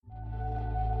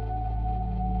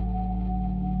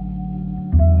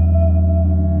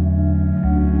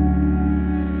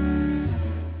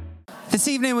This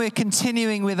evening we're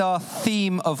continuing with our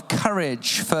theme of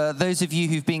courage. For those of you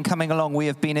who've been coming along, we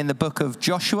have been in the book of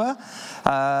Joshua,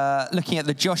 looking at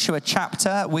the Joshua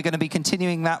chapter. We're going to be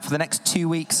continuing that for the next 2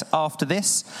 weeks after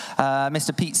this.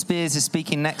 Mr. Pete Spears is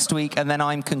speaking next week, and then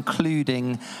I'm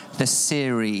concluding the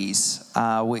series,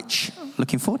 which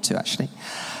looking forward to actually.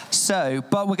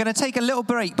 But we're going to take a little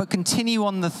break, but continue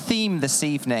on the theme this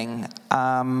evening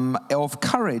of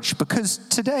courage, because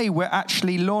today we're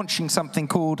actually launching something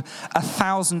called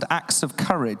 1,000 Acts of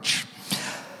Courage.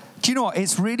 Do you know what?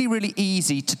 It's really, really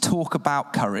easy to talk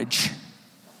about courage.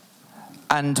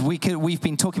 And we've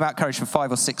been talking about courage for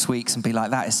 5 or 6 weeks and be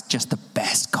like, that is just the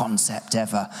best concept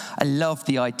ever. I love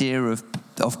the idea of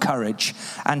courage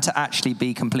and to actually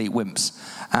be complete wimps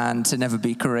and to never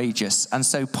be courageous. And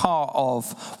so part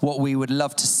of what we would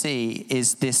love to see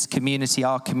is this community,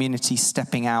 our community,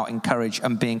 stepping out in courage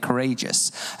and being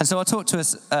courageous. And so I'll talk to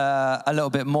us a little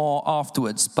bit more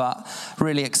afterwards, but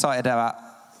really excited about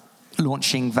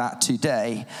launching that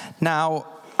today. Now,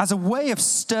 as a way of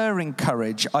stirring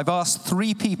courage, I've asked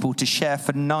 3 people to share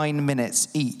for 9 minutes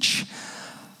each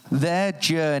their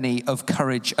journey of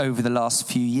courage over the last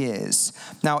few years.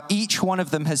 Now, each one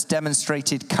of them has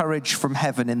demonstrated courage from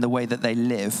heaven in the way that they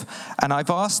live. And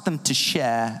I've asked them to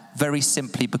share very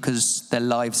simply because their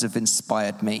lives have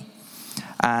inspired me.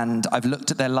 And I've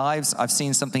looked at their lives, I've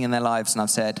seen something in their lives, and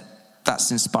I've said,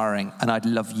 that's inspiring, and I'd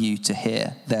love you to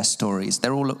hear their stories.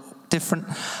 They're all different.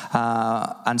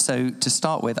 And so to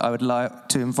start with, I would like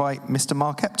to invite Mr.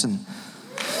 Mark Epton.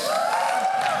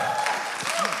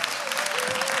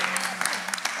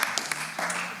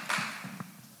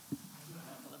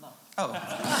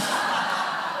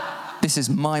 Oh. This is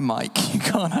my mic. You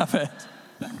can't have it.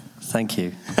 Thank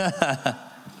you.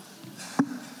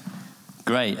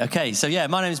 Great. Okay, so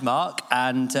my name's Mark,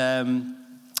 and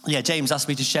James asked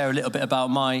me to share a little bit about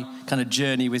my kind of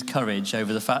journey with courage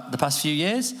over the past few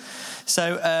years.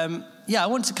 So, I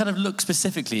want to kind of look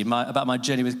specifically about my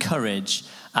journey with courage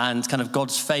and kind of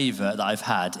God's favour that I've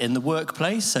had in the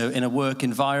workplace, so in a work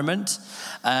environment.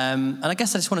 And I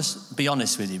guess I just want to be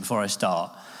honest with you before I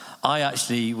start. I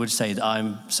actually would say that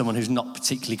I'm someone who's not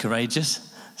particularly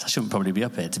courageous. So I shouldn't probably be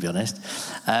up here, to be honest.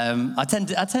 I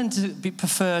tend to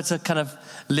prefer to kind of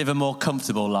live a more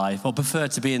comfortable life, or prefer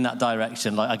to be in that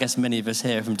direction, like I guess many of us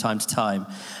here from time to time.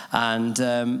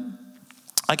 And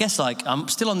I guess I'm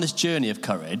still on this journey of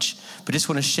courage, but just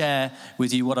want to share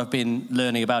with you what I've been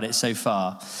learning about it so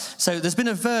far. So there's been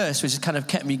a verse which has kind of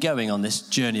kept me going on this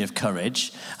journey of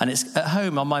courage, and it's at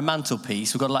home on my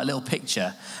mantelpiece. We've got a little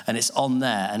picture, and it's on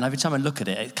there. And every time I look at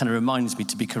it, it kind of reminds me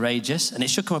to be courageous. And it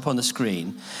should come up on the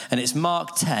screen. And it's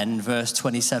Mark 10, verse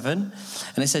 27.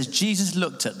 And it says, Jesus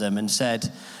looked at them and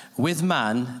said, with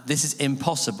man, this is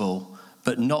impossible,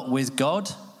 but not with God.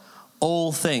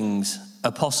 All things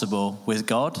are possible with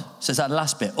God. So it's that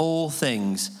last bit, all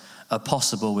things are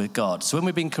possible with God. So when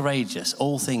we're being courageous,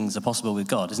 all things are possible with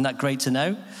God. Isn't that great to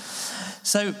know?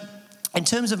 So in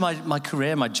terms of my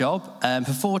career, my job,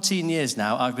 for 14 years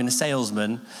now, I've been a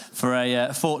salesman for a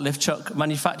forklift truck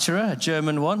manufacturer, a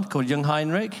German one called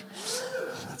Jungheinrich.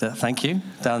 Thank you,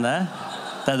 down there.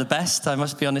 They're the best, I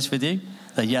must be honest with you.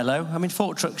 They're yellow. I mean,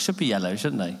 fork trucks should be yellow,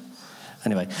 shouldn't they?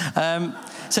 Anyway,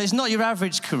 so it's not your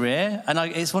average career, and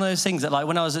it's one of those things that,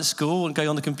 when I was at school and going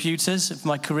on the computers for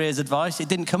my career's advice, it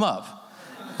didn't come up,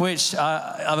 which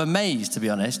I'm amazed, to be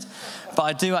honest. But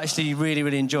I do actually really,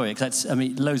 really enjoy it, because I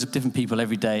meet loads of different people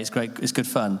every day. It's great, it's good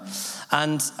fun.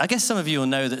 And I guess some of you will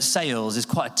know that sales is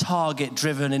quite a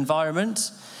target-driven environment.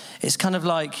 It's kind of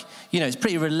it's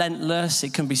pretty relentless.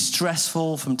 It can be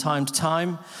stressful from time to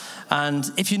time. And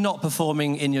if you're not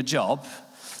performing in your job,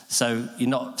 so you're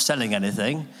not selling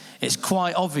anything, it's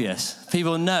quite obvious.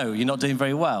 People know you're not doing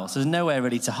very well. So there's nowhere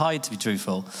really to hide, to be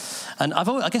truthful. And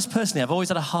I guess personally, I've always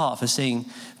had a heart for seeing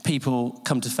people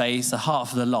come to faith, a heart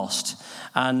for the lost.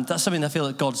 And that's something I feel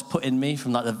that God's put in me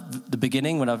from the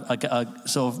beginning when I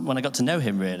got to know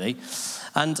him, really.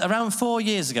 And around 4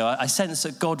 years ago, I sensed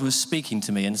that God was speaking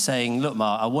to me and saying, look,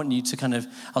 Mark, I want you to I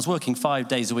was working 5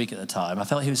 days a week at the time. I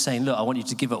felt he was saying, look, I want you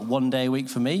to give up 1 day a week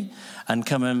for me and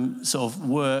come and sort of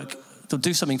work, to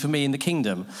do something for me in the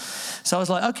kingdom. So I was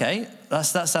like, okay, that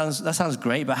sounds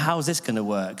great, but how's this going to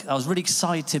work? I was really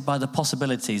excited by the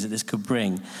possibilities that this could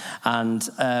bring. And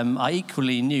I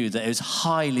equally knew that it was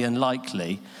highly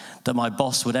unlikely that my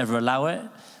boss would ever allow it.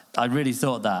 I really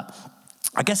thought that.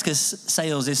 I guess because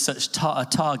sales is such a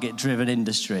target-driven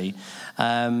industry,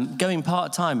 going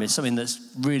part-time is something that's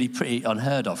really pretty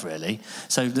unheard of, really.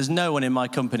 So there's no one in my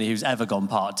company who's ever gone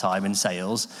part-time in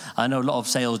sales. I know a lot of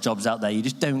sales jobs out there, you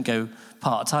just don't go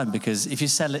part-time because if you're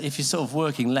sort of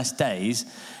working less days,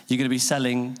 you're going to be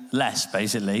selling less,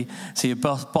 basically. So your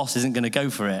boss isn't going to go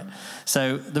for it.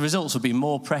 So the results would be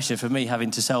more pressure for me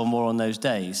having to sell more on those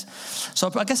days.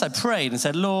 So I guess I prayed and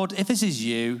said, Lord, if this is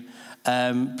you,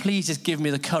 please just give me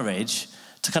the courage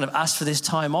to kind of ask for this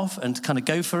time off and to kind of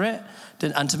go for it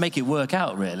and to make it work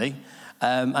out, really.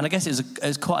 And I guess it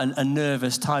was quite a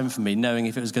nervous time for me, knowing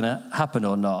if it was going to happen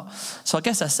or not. So I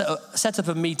guess I set up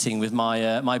a meeting with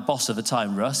my boss at the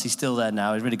time, Russ. He's still there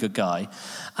now. He's a really good guy.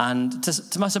 And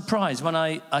to my surprise, when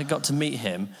I got to meet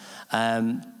him,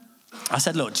 I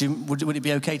said, look, would it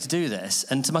be okay to do this?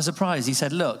 And to my surprise, he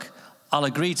said, look, I'll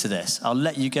agree to this. I'll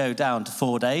let you go down to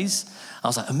 4 days. I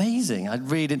was like, amazing. I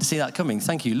really didn't see that coming.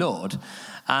 Thank you, Lord.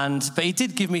 But he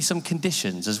did give me some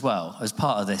conditions as well as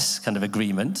part of this kind of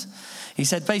agreement. He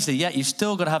said, basically, yeah, you've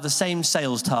still got to have the same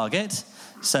sales target.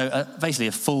 So basically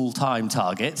a full-time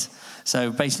target.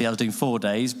 So basically I was doing 4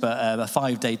 days, but a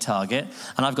 5-day target.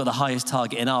 And I've got the highest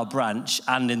target in our branch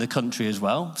and in the country as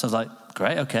well. So I was like,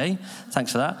 great, okay.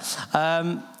 Thanks for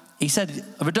that. He said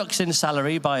a reduction in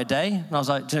salary by a day. And I was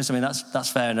like, do you know something,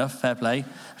 that's fair enough, fair play.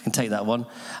 I can take that one.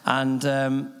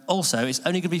 And also, it's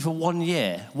only going to be for 1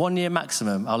 year. 1 year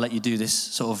maximum, I'll let you do this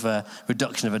sort of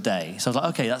reduction of a day. So I was like,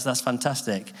 okay, that's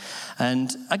fantastic.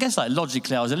 And I guess like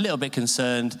logically, I was a little bit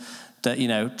concerned that,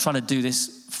 trying to do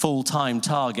this full-time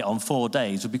target on 4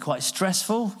 days would be quite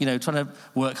stressful. Trying to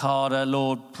work harder.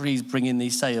 Lord, please bring in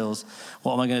these sales.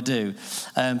 What am I going to do?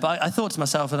 But I thought to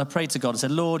myself, and I prayed to God and said,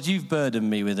 Lord, you've burdened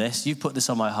me with this. You've put this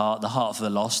on my heart, the heart for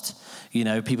the lost.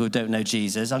 People who don't know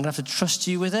Jesus. I'm going to have to trust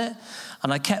you with it.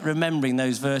 And I kept remembering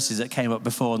those verses that came up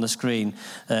before on the screen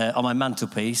on my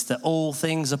mantelpiece, that all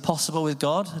things are possible with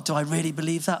God. Do I really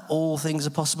believe that? All things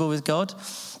are possible with God?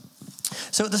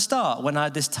 So at the start, when I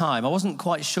had this time, I wasn't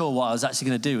quite sure what I was actually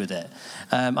going to do with it.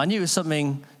 I knew it was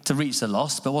something to reach the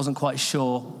lost, but wasn't quite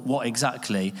sure what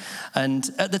exactly. And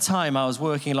at the time, I was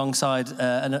working alongside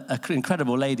an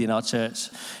incredible lady in our church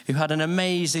who had an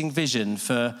amazing vision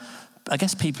for, I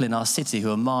guess, people in our city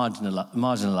who are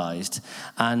marginalised.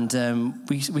 And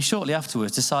we shortly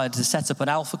afterwards decided to set up an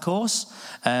Alpha course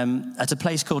at a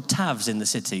place called Tavs in the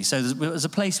city. So it was a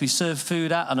place we serve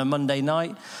food at on a Monday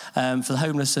night for the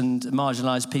homeless and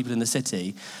marginalised people in the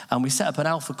city. And we set up an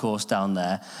Alpha course down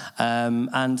there.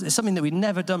 And it's something that we'd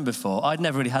never done before. I'd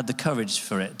never really had the courage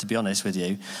for it, to be honest with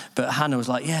you. But Hannah was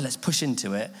like, yeah, let's push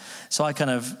into it. So I kind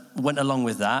of went along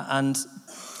with that. And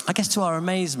I guess to our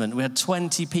amazement, we had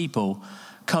 20 people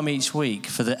come each week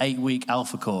for the 8-week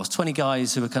Alpha course. 20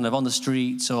 guys who were kind of on the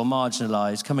streets or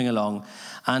marginalised coming along.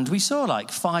 And we saw like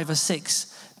 5 or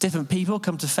 6 different people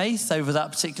come to faith over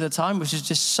that particular time, which is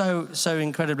just so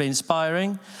incredibly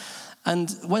inspiring.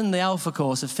 And when the Alpha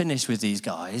course had finished with these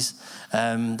guys,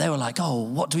 they were like, oh,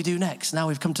 what do we do next? Now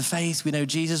we've come to faith, we know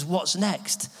Jesus, what's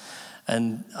next?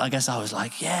 And I guess I was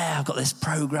like, yeah, I've got this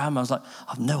program. I was like,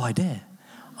 I've no idea.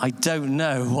 I don't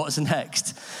know what's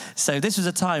next. So this was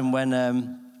a time when,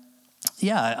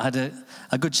 I had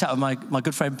a good chat with my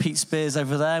good friend Pete Spears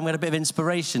over there, and we had a bit of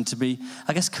inspiration to be,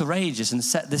 I guess, courageous and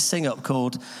set this thing up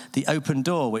called The Open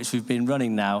Door, which we've been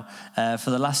running now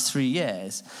for the last 3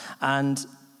 years. And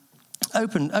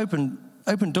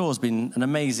Open Door's been an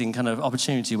amazing kind of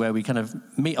opportunity where we kind of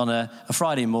meet on a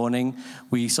Friday morning.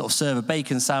 We sort of serve a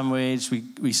bacon sandwich.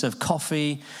 We serve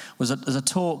coffee. There's a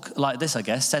talk like this, I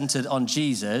guess, centered on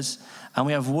Jesus. And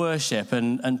we have worship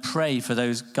and pray for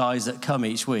those guys that come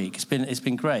each week. It's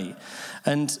been great.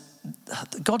 And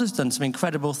God has done some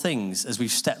incredible things as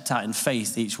we've stepped out in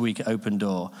faith each week at Open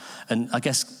Door. And I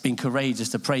guess being courageous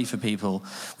to pray for people.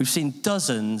 We've seen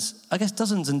dozens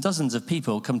and dozens of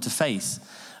people come to faith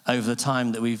over the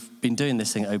time that we've been doing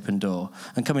this thing at Open Door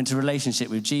and come into relationship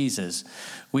with Jesus.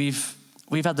 We've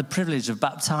had the privilege of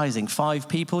baptizing 5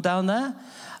 people down there.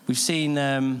 We've seen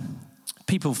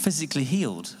people physically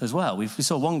healed as well. We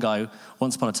saw one guy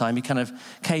once upon a time, he kind of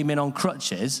came in on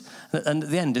crutches and at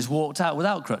the end just walked out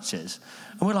without crutches.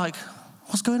 And we're like,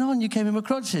 what's going on? You came in with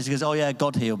crutches. He goes, oh yeah,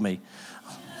 God healed me.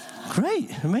 Great,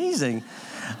 amazing.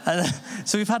 And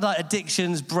so we've had like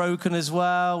addictions broken as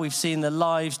well. We've seen the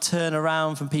lives turn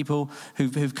around from people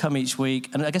who've come each week.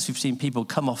 And I guess we've seen people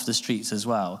come off the streets as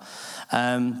well.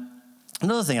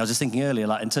 Another thing I was just thinking earlier,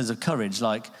 like in terms of courage,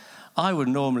 like I would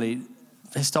normally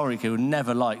historically would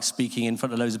never like speaking in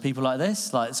front of loads of people like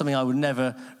this, like something I would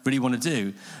never really want to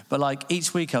do. But like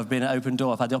each week I've been at Open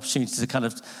Door, I've had the opportunity to kind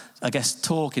of, I guess,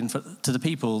 talk to the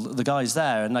people, the guys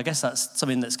there. And I guess that's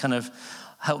something that's kind of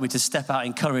helped me to step out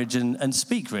in courage and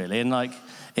speak, really. And like,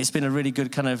 it's been a really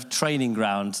good kind of training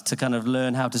ground to kind of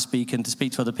learn how to speak and to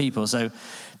speak to other people. So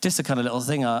just a kind of little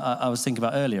thing I was thinking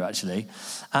about earlier, actually.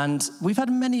 And we've had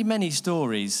many, many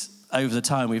stories over the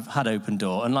time we've had Open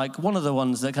Door. And like one of the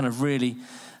ones that kind of really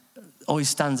always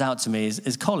stands out to me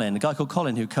is Colin, a guy called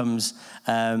Colin who comes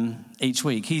each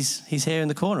week. He's here in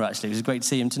the corner, actually. It was great to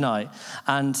see him tonight.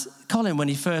 And Colin, when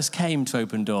he first came to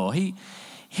Open Door, he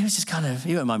was just kind of,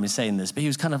 you won't mind me saying this, but he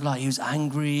was kind of like, he was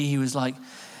angry. He was like,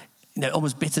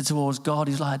 almost bitter towards God.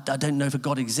 He was like, I don't know if a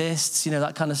God exists,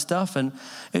 that kind of stuff. And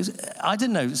I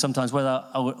didn't know sometimes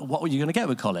what were you going to get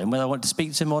with Colin, whether I wanted to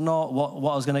speak to him or not, what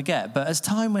I was going to get. But as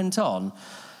time went on,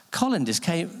 Colin just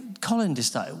started,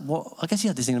 I guess he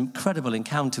had this incredible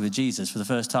encounter with Jesus for the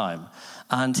first time.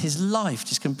 And his life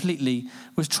just completely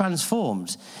was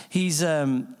transformed. He's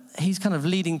kind of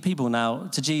leading people now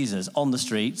to Jesus on the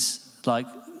streets, like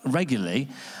regularly.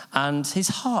 And his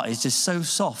heart is just so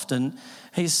soft, and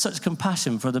he has such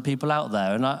compassion for the people out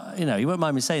there. And, you won't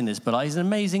mind me saying this, but he's an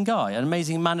amazing guy, an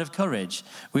amazing man of courage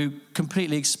who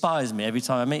completely inspires me every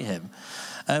time I meet him.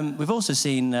 We've also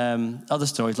seen other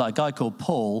stories, like a guy called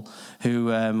Paul, who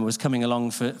was coming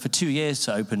along for 2 years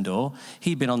to Open Door.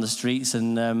 He'd been on the streets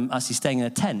and actually staying in a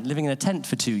tent, living in a tent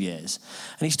for 2 years.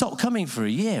 And he stopped coming for a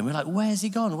year. And we're like, where's he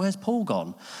gone? Where's Paul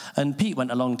gone? And Pete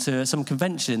went along to some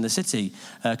convention in the city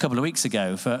a couple of weeks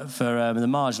ago for the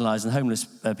marginalised and homeless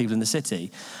people in the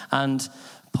city. And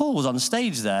Paul was on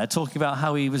stage there talking about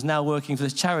how he was now working for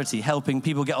this charity, helping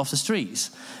people get off the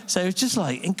streets. So it's just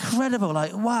like incredible,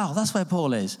 like, wow, that's where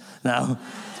Paul is now.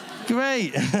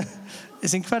 Great.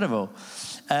 It's incredible.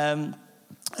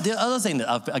 The other thing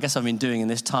that I guess I've been doing in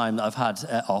this time that I've had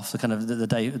off, the kind of the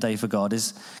day for God,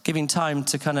 is giving time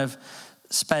to kind of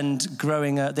spend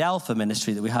growing the Alpha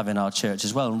ministry that we have in our church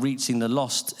as well, and reaching the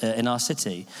lost in our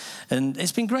city. And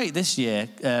it's been great this year,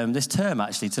 this term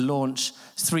actually, to launch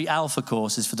 3 Alpha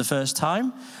courses for the first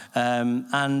time.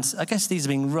 And I guess these are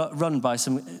being run by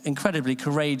some incredibly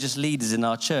courageous leaders in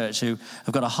our church who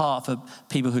have got a heart for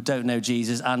people who don't know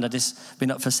Jesus and are just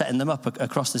been up for setting them up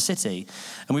across the city.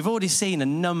 And we've already seen a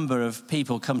number of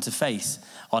people come to faith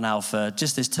on Alpha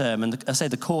just this term. And I say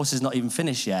the course is not even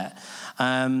finished yet.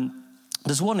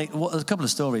 There's a couple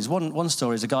of stories. One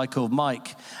story is a guy called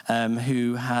Mike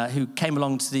who came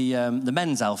along to the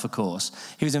men's Alpha course.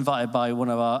 He was invited by one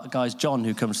of our guys, John,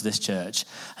 who comes to this church.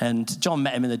 And John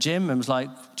met him in the gym and was like,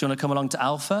 do you want to come along to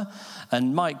Alpha?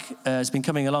 And Mike has been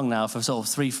coming along now for sort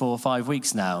of 3, 4, 5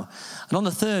 weeks now. And on the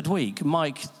 3rd week,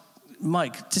 Mike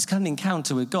just had an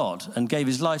encounter with God and gave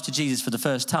his life to Jesus for the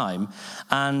first time.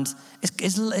 And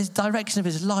his direction of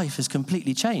his life has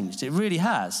completely changed. It really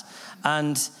has.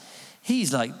 And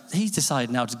he's decided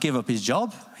now to give up his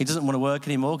job. He doesn't want to work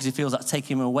anymore because he feels that's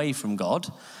taking him away from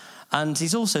God. And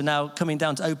he's also now coming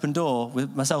down to Open Door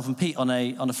with myself and Pete on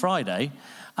a Friday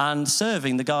and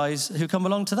serving the guys who come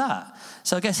along to that.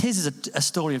 So I guess his is a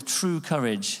story of true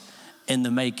courage in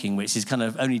the making, which is kind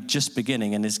of only just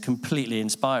beginning and is completely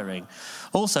inspiring.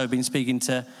 Also, I've been speaking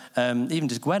to even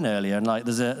just Gwen earlier, and like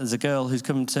there's a girl who's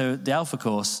come to the Alpha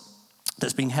course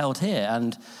that's being held here,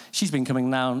 and she's been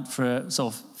coming down for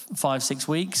sort of 5-6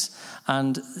 weeks,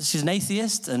 and she's an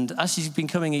atheist, and as she's been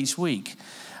coming each week,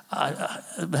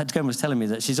 Gwen was telling me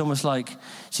that she's almost like,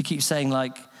 she keeps saying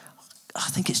like, I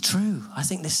think it's true. I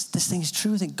think this thing is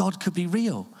true. I think God could be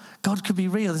real. God could be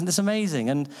real. Isn't this amazing?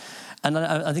 And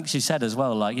I think she said as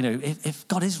well, like, if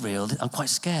God is real, I'm quite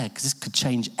scared because this could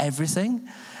change everything.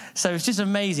 So it's just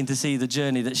amazing to see the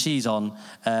journey that she's on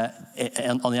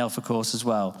the Alpha course as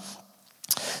well.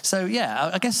 So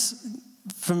yeah, I guess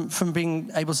from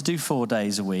being able to do 4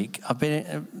 days a week,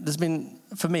 there's been,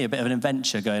 for me, a bit of an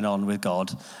adventure going on with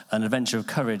God, an adventure of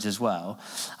courage as well.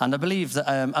 And I believe that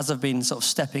as I've been sort of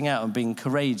stepping out and being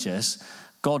courageous,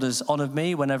 God has honoured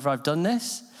me whenever I've done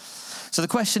this. So the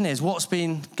question is, what's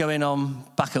been going on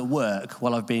back at work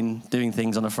while I've been doing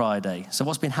things on a Friday? So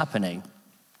what's been happening?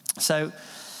 So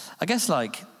I guess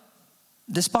like,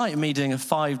 despite me doing a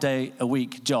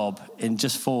 5-day-a-week job in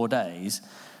just 4 days,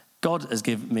 God has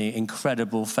given me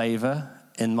incredible favour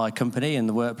in my company, in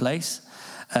the workplace,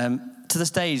 to the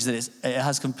stage that it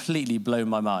has completely blown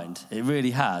my mind. It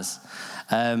really has.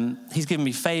 He's given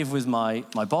me favour with my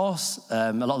boss,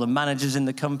 a lot of the managers in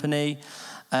the company,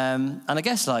 and I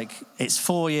guess like it's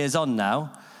 4 years on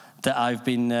now that I've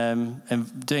been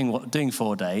doing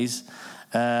 4 days,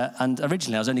 and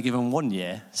originally I was only given 1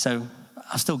 year, so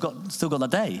I've still got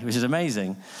that day, which is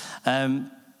amazing.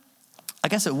 I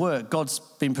guess at work, God's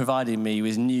been providing me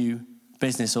with new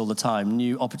business all the time,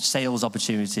 new sales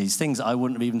opportunities, things that I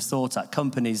wouldn't have even thought at,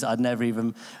 companies that I'd never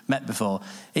even met before.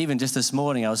 Even just this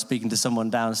morning, I was speaking to someone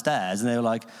downstairs, and they were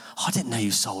like, "Oh, I didn't know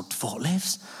you sold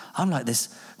forklifts. I'm like this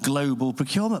global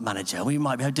procurement manager. We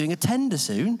might be doing a tender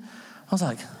soon." I was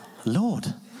like,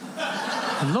 Lord,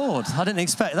 I didn't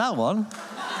expect that one.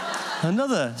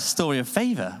 Another story of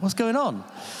favor. What's going on?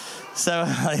 So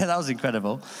yeah, that was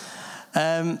incredible.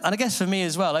 And I guess for me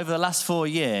as well, over the last 4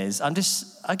 years,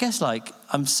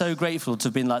 I'm so grateful to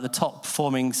have been like the top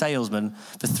performing salesman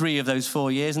for 3 of those 4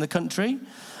 years in the country.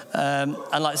 And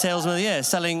like salesman of the year,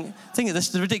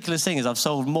 the ridiculous thing is I've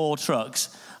sold more trucks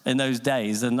in those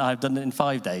days than I've done in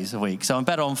 5 days a week. So I'm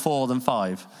better on 4 than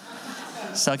 5.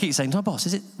 So I keep saying to my boss,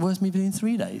 "Is it worth me doing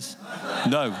 3 days?"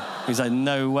 No. He's like,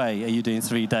 "No way are you doing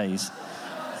 3 days."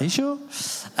 Are you sure?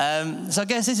 So I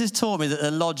guess this has taught me that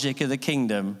the logic of the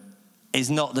kingdom is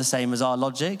not the same as our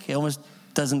logic. It almost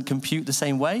doesn't compute the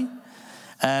same way.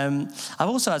 I've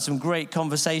also had some great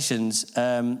conversations,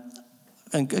 and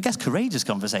I guess courageous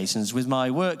conversations with my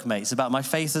workmates about my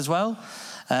faith as well.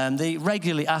 They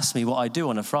regularly ask me what I do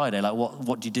on a Friday, like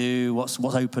what do you do, what's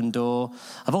open door.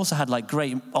 I've also had like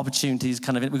great opportunities.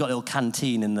 We've got a little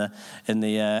canteen in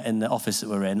the office that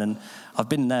we're in, and I've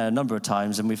been there a number of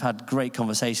times, and we've had great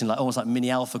conversation, like almost like mini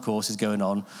alpha courses going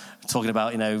on, talking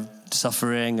about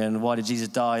suffering and why did Jesus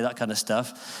die, that kind of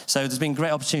stuff. So there's been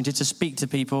great opportunity to speak to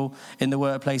people in the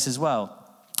workplace as well.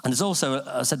 And there's also,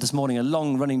 I said this morning, a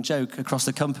long-running joke across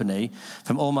the company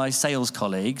from all my sales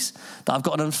colleagues that I've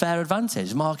got an unfair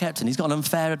advantage. Mark Epton, he's got an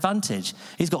unfair advantage.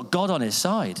 He's got God on his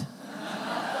side.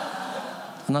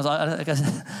 And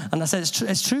I said,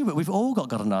 it's true, but we've all got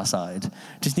God on our side.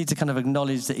 Just need to kind of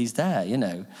acknowledge that he's there,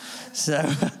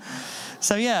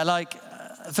 So yeah,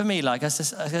 for me, I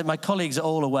said, my colleagues are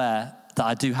all aware that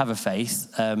I do have a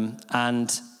faith,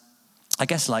 and I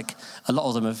guess a lot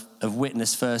of them have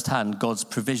witnessed firsthand God's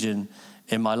provision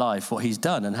in my life, what he's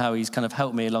done and how he's kind of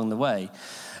helped me along the way.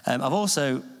 I've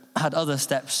also had other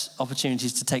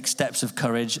opportunities to take steps of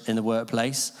courage in the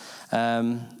workplace.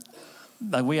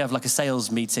 We have a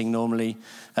sales meeting normally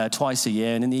twice a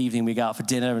year, and in the evening we go out for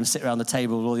dinner and sit around the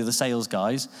table with all the other sales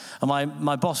guys. And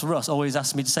my boss, Russ, always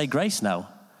asks me to say grace now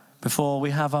before we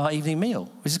have our evening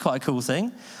meal, which is quite a cool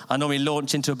thing. I normally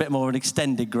launch into a bit more of an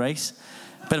extended grace.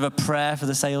 A bit of a prayer for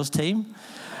the sales team,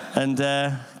 and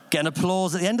get an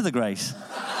applause at the end of the grace,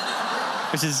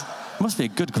 which must be a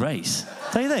good grace,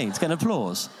 don't you think? To get an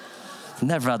applause.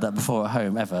 Never had that before at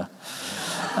home, ever.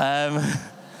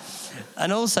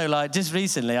 And also, just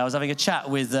recently, I was having a chat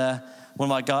with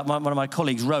one of my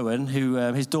colleagues, Rowan, who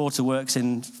his daughter works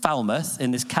in Falmouth in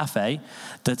this cafe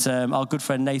that our good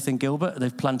friend Nathan Gilbert,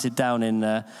 they've planted down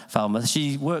in Falmouth.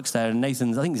 She works there, and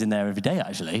Nathan, I think, is in there every day,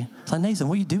 actually. It's like, "Nathan,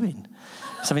 what are you doing?"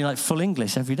 Something like full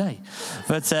English every day.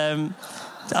 But I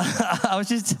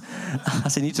said,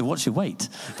 "You need to watch your weight."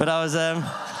 But I was,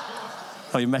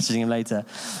 you're messaging him later.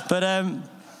 But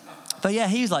yeah,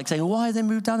 he was saying, "Why did they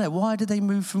move down there? Why did they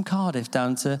move from Cardiff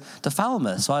down to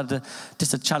Falmouth?" So I had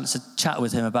just a chance to chat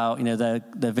with him about,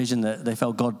 their vision, that they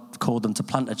felt God called them to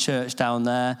plant a church down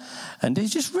there. And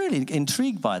he's just really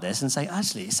intrigued by this and saying,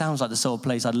 actually, it sounds like the sort of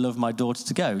place I'd love my daughter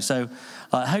to go. So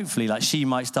hopefully, she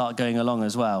might start going along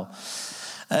as well.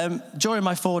 During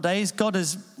my 4 days, God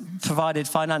has provided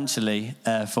financially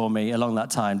for me along that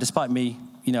time. Despite me,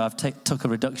 I've took a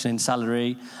reduction in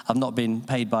salary. I've not been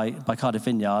paid by Cardiff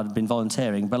Vineyard. I've been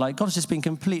volunteering. But God's just been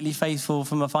completely faithful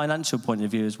from a financial point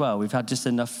of view as well. We've had just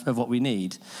enough of what we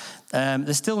need.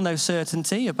 There's still no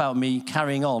certainty about me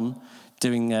carrying on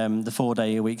doing the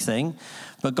 4-day-a-week thing.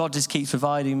 But God just keeps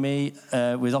providing me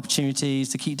with opportunities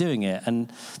to keep doing it. And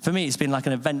for me, it's been like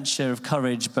an adventure of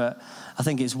courage, but I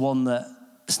think it's one that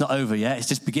it's not over yet. It's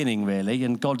just beginning, really.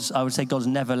 And I would say God's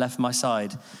never left my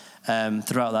side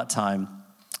throughout that time.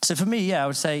 So for me, I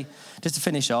would say, just to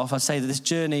finish off, I'd say that this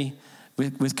journey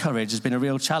with courage has been a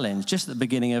real challenge, just at the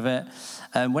beginning of it.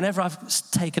 Whenever I've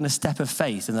taken a step of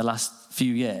faith in the last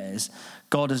few years,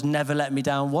 God has never let me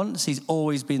down once. He's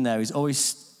always been there. He's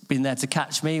always been there to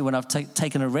catch me when I've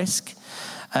taken a risk.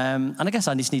 And I guess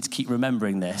I just need to keep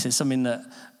remembering this. It's something that,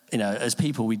 as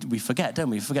people, we forget, don't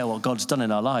we? We forget what God's done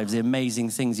in our lives, the amazing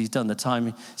things he's done, the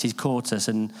time he's caught us,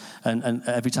 and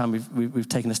every time we've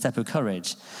taken a step of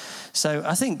courage. So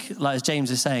I think, as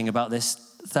James is saying about this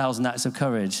 1,000 acts of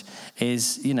courage,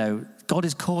 is, God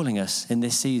is calling us in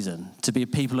this season to be a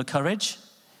people of courage.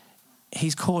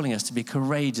 he's calling us to be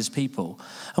courageous people.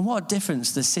 And what a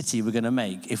difference the city we're going to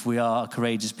make if we are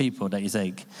courageous people, don't you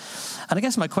think? And I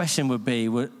guess my question would be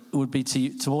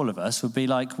to all of us, would be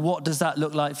like, what does that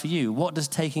look like for you? What does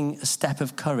taking a step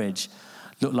of courage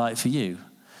look like for you?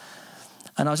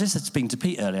 And I was just speaking to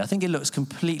Pete earlier. I think it looks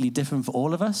completely different for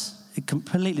all of us.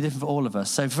 Completely different for all of us.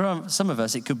 So for some of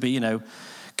us, it could be,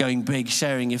 going big,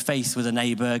 sharing your faith with a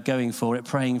neighbour, going for it,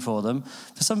 praying for them.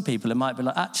 For some people, it might be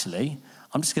like, actually,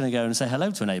 I'm just going to go and say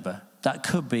hello to a neighbour. That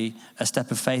could be a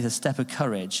step of faith, a step of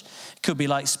courage. It could be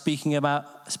like speaking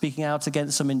out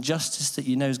against some injustice that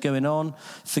you know is going on,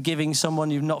 forgiving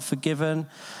someone you've not forgiven,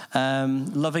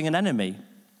 loving an enemy.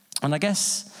 And I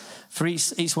guess for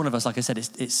each one of us, like I said,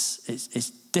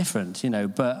 it's different,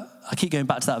 but I keep going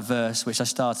back to that verse which I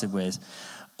started with.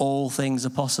 All things are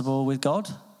possible with God.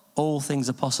 All things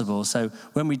are possible. So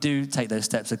when we do take those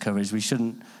steps of courage, we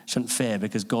shouldn't fear,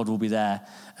 because God will be there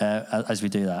as we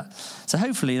do that. So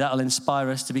hopefully that'll inspire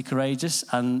us to be courageous,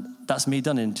 and that's me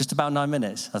done in just about 9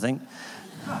 minutes, I think.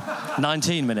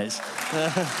 19 minutes. I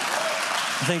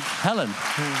think Helen.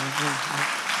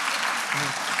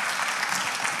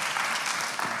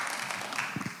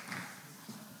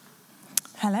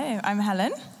 Hello, I'm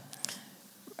Helen.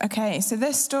 Okay, so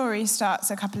this story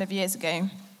starts a couple of years ago.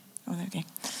 Oh, there we go.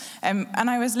 And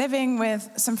I was living with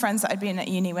some friends that I'd been at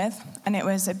uni with, and it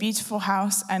was a beautiful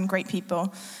house and great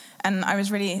people, and I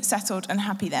was really settled and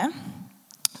happy there.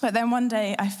 But then one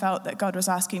day I felt that God was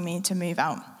asking me to move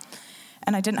out,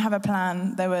 and I didn't have a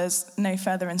plan. There was no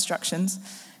further instructions,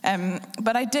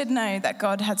 but I did know that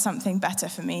God had something better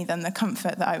for me than the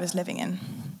comfort that I was living in.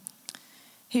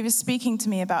 He was speaking to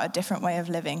me about a different way of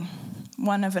living,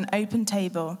 one of an open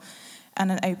table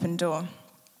and an open door.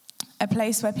 A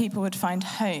place where people would find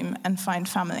home and find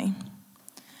family.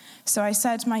 So I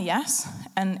said my yes,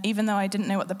 and even though I didn't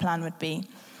know what the plan would be,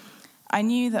 I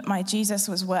knew that my Jesus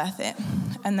was worth it,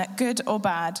 and that good or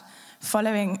bad,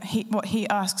 following what he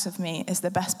asks of me is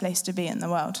the best place to be in the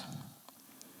world.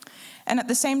 And at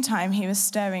the same time, he was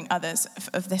stirring others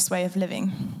of this way of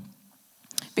living,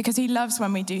 because he loves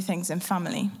when we do things in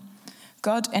family.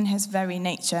 God, in his very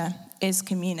nature, is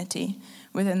community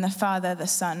within the Father, the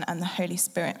Son, and the Holy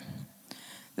Spirit.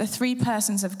 The three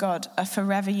persons of God are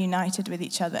forever united with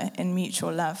each other in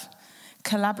mutual love,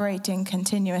 collaborating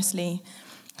continuously,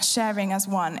 sharing as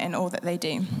one in all that they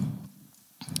do.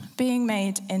 Being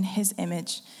made in his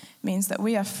image means that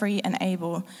we are free and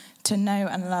able to know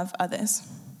and love others.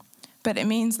 But it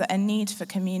means that a need for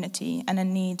community and a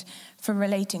need for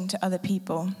relating to other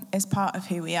people is part of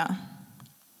who we are.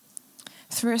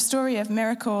 Through a story of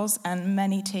miracles and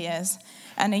many tears,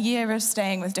 and a year of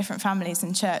staying with different families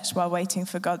in church while waiting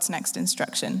for God's next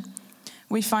instruction,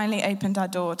 we finally opened our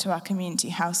door to our community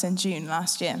house in June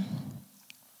last year.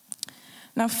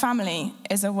 Now, family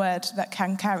is a word that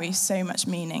can carry so much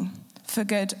meaning, for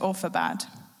good or for bad.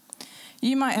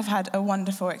 You might have had a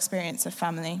wonderful experience of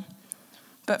family,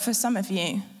 but for some of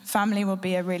you, family will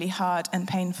be a really hard and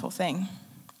painful thing.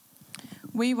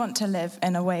 We want to live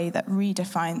in a way that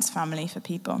redefines family for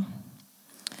people.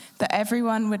 That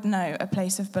everyone would know a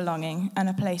place of belonging and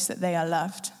a place that they are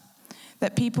loved.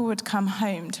 That people would come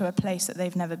home to a place that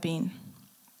they've never been.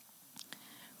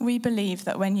 We believe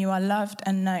that when you are loved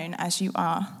and known as you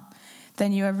are,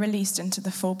 then you are released into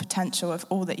the full potential of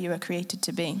all that you are created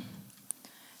to be.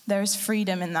 There is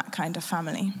freedom in that kind of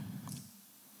family.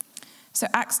 So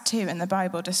Acts 2 in the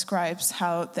Bible describes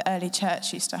how the early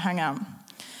church used to hang out.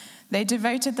 They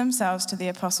devoted themselves to the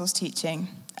apostles' teaching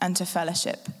and to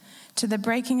fellowship, to the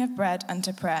breaking of bread and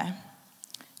to prayer.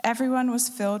 Everyone was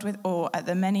filled with awe at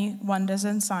the many wonders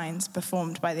and signs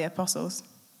performed by the apostles.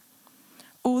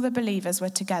 All the believers were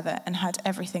together and had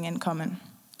everything in common.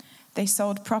 They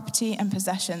sold property and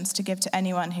possessions to give to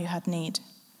anyone who had need.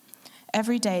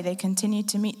 Every day they continued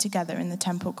to meet together in the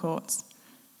temple courts.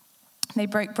 They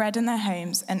broke bread in their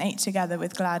homes and ate together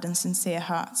with glad and sincere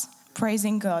hearts,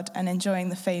 praising God and enjoying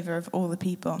the favor of all the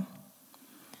people.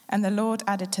 And the Lord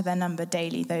added to their number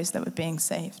daily those that were being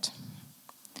saved.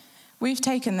 We've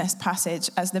taken this passage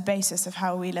as the basis of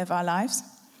how we live our lives.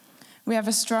 We have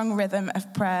a strong rhythm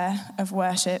of prayer, of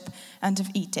worship, and of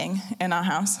eating in our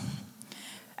house.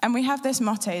 And we have this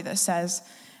motto that says,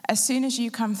 as soon as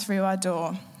you come through our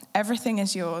door, everything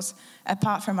is yours,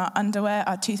 apart from our underwear,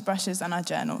 our toothbrushes, and our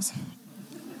journals.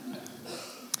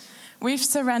 We've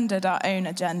surrendered our own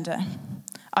agenda,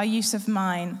 our use of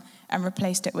mine, and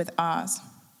replaced it with ours.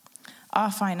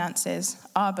 Our finances,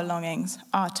 our belongings,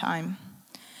 our time.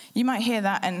 You might hear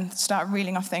that and start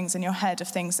reeling off things in your head of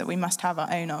things that we must have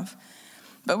our own of.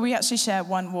 But we actually share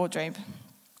one wardrobe.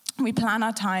 We plan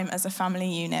our time as a family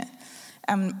unit,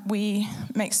 and we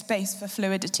make space for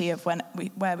fluidity of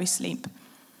where we sleep.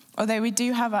 Although we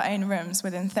do have our own rooms,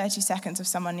 within 30 seconds of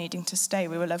someone needing to stay,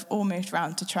 we will have all moved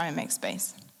around to try and make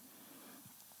space.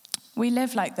 We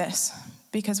live like this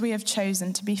because we have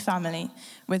chosen to be family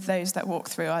with those that walk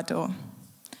through our door.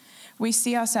 We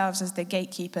see ourselves as the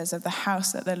gatekeepers of the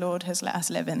house that the Lord has let us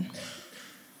live in.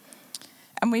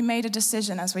 And we made a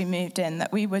decision as we moved in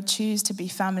that we would choose to be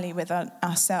family with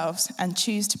ourselves and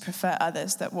choose to prefer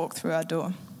others that walk through our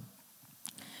door.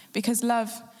 Because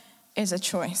love is a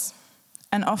choice,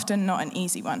 and often not an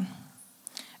easy one.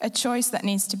 A choice that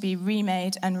needs to be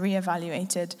remade and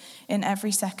reevaluated in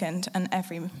every second and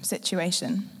every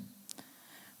situation.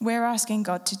 We're asking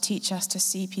God to teach us to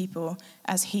see people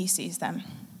as he sees them,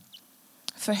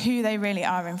 for who they really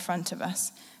are in front of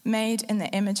us, made in the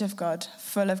image of God,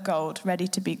 full of gold, ready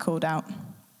to be called out.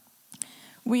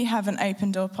 We have an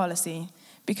open door policy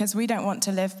because we don't want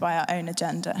to live by our own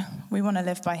agenda. We want to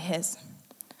live by his.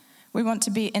 We want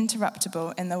to be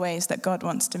interruptible in the ways that God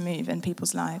wants to move in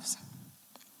people's lives.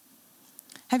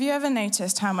 Have you ever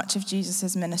noticed how much of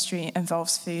Jesus' ministry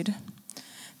involves food?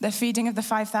 The feeding of the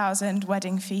 5,000,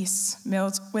 wedding feasts,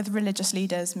 meals with religious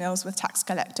leaders, meals with tax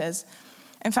collectors.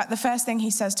 In fact, the first thing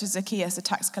he says to Zacchaeus, the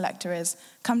tax collector, is,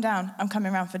 "Come down, I'm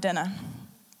coming round for dinner."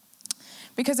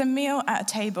 Because a meal at a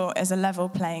table is a level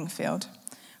playing field.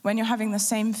 When you're having the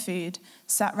same food,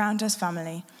 sat round as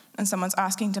family, and someone's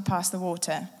asking to pass the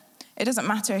water, it doesn't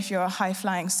matter if you're a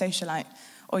high-flying socialite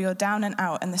or you're down and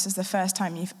out and this is the first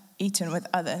time you've eaten with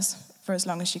others for as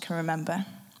long as you can remember.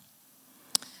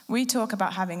 We talk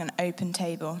about having an open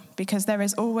table because there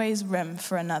is always room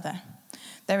for another.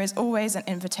 There is always an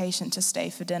invitation to stay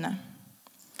for dinner.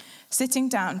 Sitting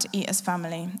down to eat as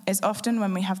family is often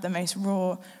when we have the most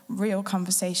raw, real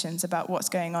conversations about what's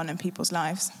going on in people's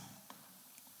lives.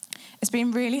 It's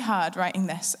been really hard writing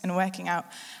this and working out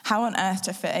how on earth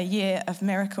to fit a year of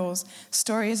miracles,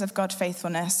 stories of God's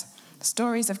faithfulness,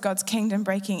 stories of God's kingdom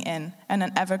breaking in, and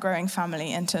an ever-growing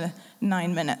family into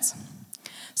 9 minutes.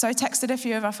 So I texted a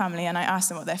few of our family and I asked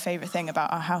them what their favorite thing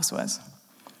about our house was.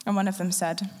 And one of them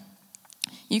said,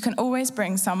 "You can always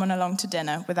bring someone along to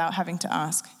dinner without having to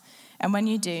ask. And when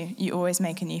you do, you always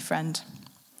make a new friend.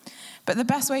 But the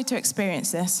best way to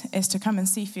experience this is to come and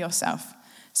see for yourself.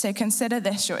 So consider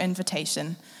this your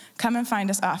invitation. Come and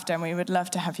find us after, and we would love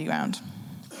to have you round."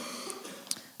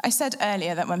 I said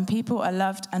earlier that when people are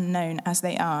loved and known as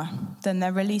they are, then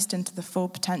they're released into the full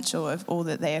potential of all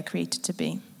that they are created to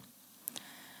be.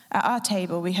 At our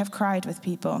table, we have cried with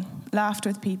people, laughed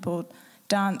with people,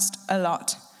 danced a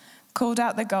lot, called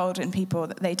out the gold in people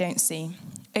that they don't see,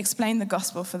 explained the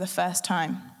gospel for the first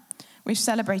time. We've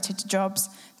celebrated jobs,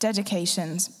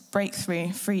 dedications,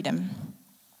 breakthrough, freedom.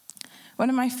 One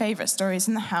of my favourite stories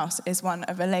in the house is one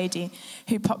of a lady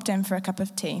who popped in for a cup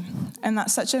of tea. And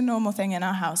that's such a normal thing in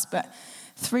our house, but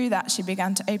through that she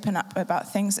began to open up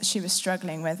about things that she was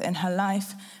struggling with in her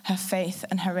life, her faith,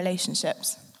 and her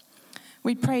relationships.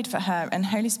 We prayed for her, and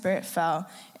Holy Spirit fell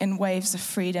in waves of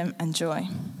freedom and joy.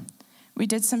 We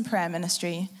did some prayer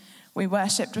ministry. We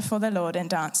worshipped before the Lord in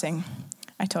dancing.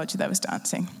 I told you there was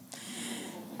dancing.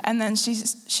 And then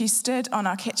she stood on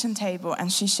our kitchen table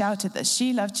and she shouted that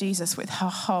she loved Jesus with her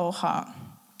whole heart.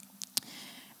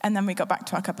 And then we got back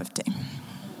to our cup of tea.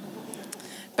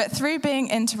 But through being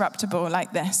interruptible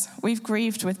like this, we've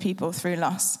grieved with people through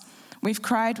loss. We've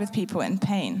cried with people in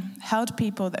pain, held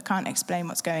people that can't explain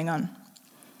what's going on.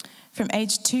 From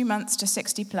age 2 months to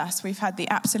 60 plus, we've had the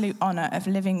absolute honor of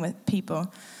living with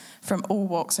people from all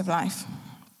walks of life.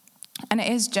 And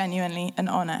it is genuinely an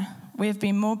honor. We have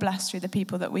been more blessed through the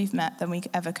people that we've met than we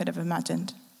ever could have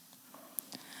imagined.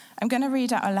 I'm going to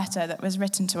read out a letter that was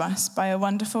written to us by a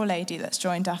wonderful lady that's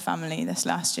joined our family this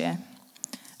last year.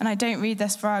 And I don't read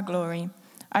this for our glory.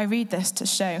 I read this to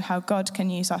show how God can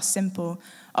use our simple,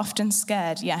 often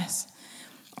scared yes,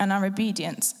 and our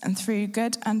obedience, and through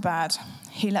good and bad,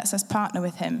 he lets us partner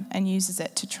with him and uses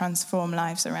it to transform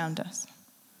lives around us.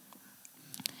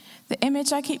 The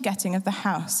image I keep getting of the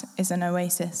house is an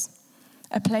oasis,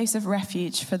 a place of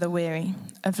refuge for the weary,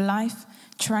 of life,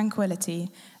 tranquility,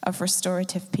 of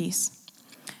restorative peace.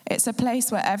 It's a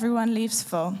place where everyone leaves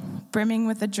full, brimming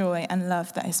with the joy and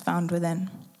love that is found within.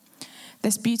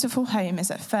 This beautiful home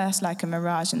is at first like a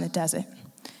mirage in the desert,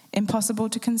 impossible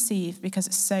to conceive because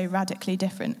it's so radically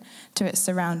different to its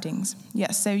surroundings,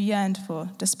 yet so yearned for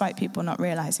despite people not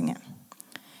realizing it.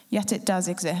 Yet it does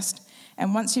exist,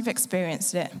 and once you've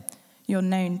experienced it, you're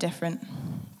known different.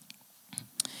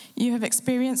 You have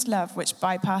experienced love which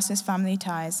bypasses family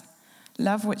ties,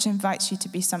 love which invites you to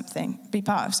be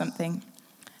part of something,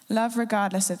 love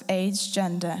regardless of age,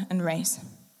 gender, and race,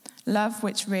 love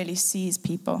which really sees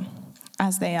people,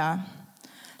 as they are.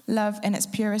 Love in its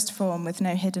purest form with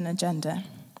no hidden agenda.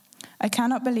 I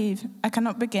cannot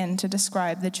begin to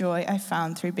describe the joy I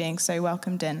found through being so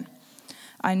welcomed in.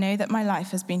 I know that my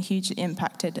life has been hugely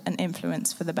impacted and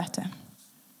influenced for the better.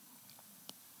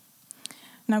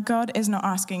 Now, God is not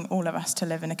asking all of us to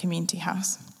live in a community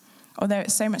house, although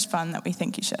it's so much fun that we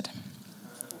think you should.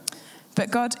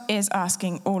 But God is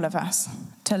asking all of us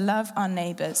to love our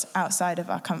neighbours outside of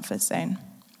our comfort zone.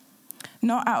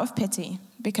 Not out of pity,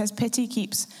 because pity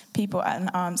keeps people at an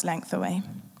arm's length away,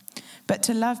 but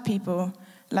to love people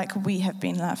like we have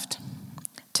been loved.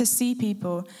 To see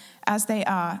people as they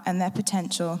are and their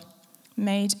potential,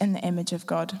 made in the image of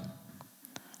God.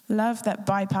 Love that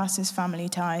bypasses family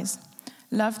ties.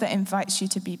 Love that invites you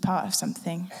to be part of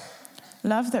something.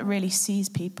 Love that really sees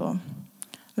people.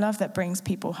 Love that brings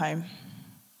people home.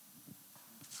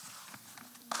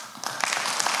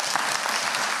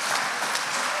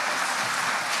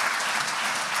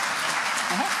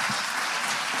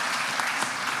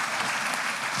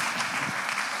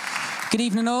 Good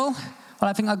evening, all. Well,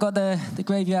 I think I got the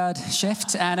graveyard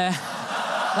shift and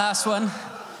last one.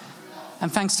 And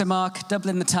thanks to Mark,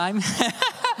 doubling the time.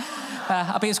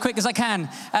 I'll be as quick as I can.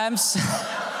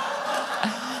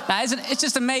 It's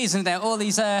just amazing that all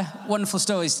these wonderful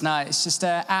stories tonight. It's just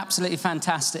absolutely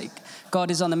fantastic.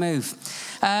 God is on the move.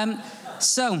 Well,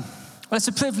 it's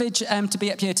a privilege to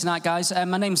be up here tonight, guys.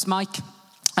 My name's Mike.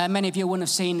 Many of you wouldn't have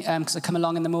seen because I come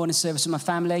along in the morning service with my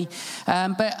family.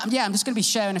 I'm just going to be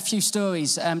sharing a few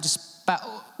stories just about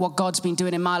what God's been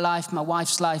doing in my life, my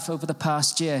wife's life over the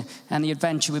past year and the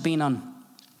adventure we've been on.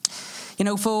 You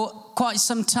know, for quite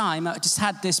some time, I just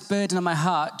had this burden on my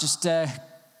heart, just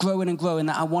growing and growing,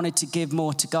 that I wanted to give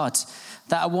more to God,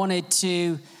 that I wanted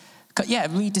to,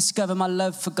 rediscover my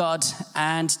love for God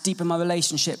and deepen my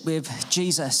relationship with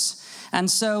Jesus. And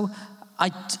so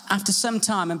after some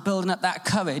time and building up that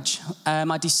courage,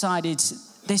 I decided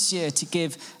this year to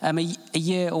give a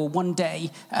year or one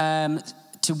day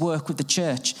to work with the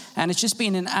church. And it's just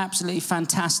been an absolutely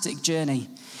fantastic journey.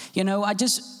 You know, I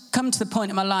just come to the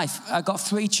point in my life, I've got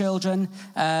 3 children,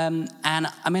 and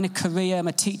I'm in a career, I'm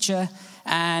a teacher,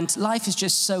 and life is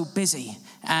just so busy.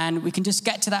 And we can just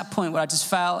get to that point where I just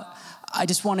felt I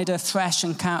just wanted a fresh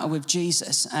encounter with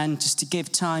Jesus and just to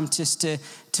give time just to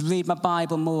read my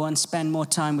Bible more and spend more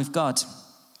time with God.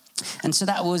 And so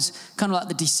that was kind of like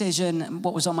the decision,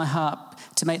 what was on my heart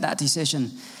to make that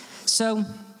decision. So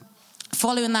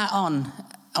following that on,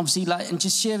 obviously, and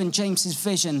just sharing James's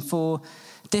vision for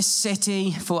this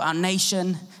city, for our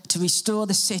nation, to restore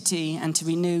the city and to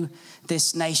renew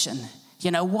this nation.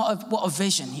 You know, what a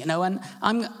vision, you know. And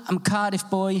I'm a Cardiff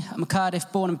boy, I'm a Cardiff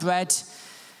born and bred.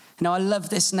 You know, I love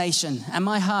this nation, and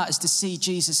my heart is to see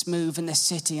Jesus move in this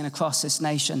city and across this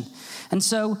nation. And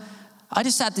so I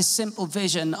just had this simple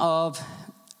vision of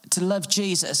to love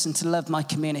Jesus and to love my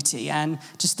community, and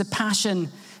just the passion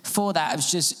for that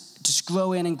was just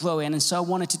growing and growing. And so I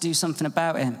wanted to do something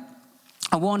about it.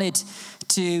 I wanted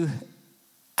to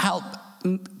help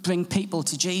bring people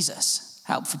to Jesus,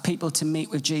 help for people to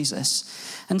meet with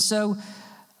Jesus. And so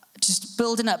just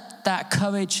building up that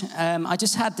courage, I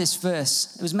just had this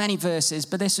verse. There was many verses,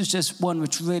 but this was just one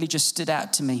which really just stood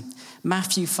out to me.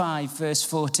 Matthew 5, verse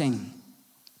 14.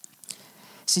 It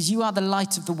says, "You are the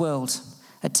light of the world.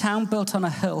 A town built on a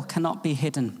hill cannot be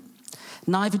hidden.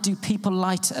 Neither do people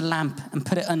light a lamp and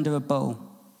put it under a bowl.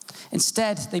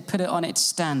 Instead, they put it on its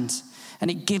stand,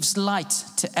 and it gives light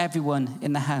to everyone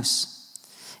in the house.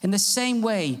 In the same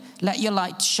way, let your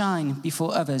light shine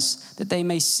before others, that they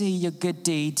may see your good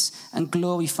deeds and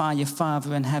glorify your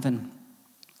Father in heaven."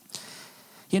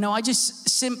 You know, I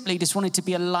just wanted to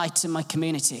be a light in my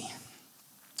community.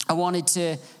 I wanted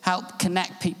to help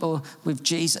connect people with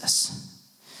Jesus.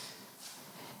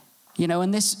 You know,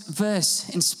 and this verse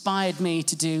inspired me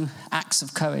to do acts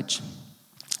of courage.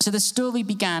 So the story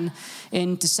began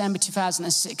in December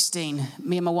 2016.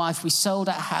 Me and my wife, we sold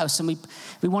our house, and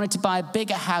we wanted to buy a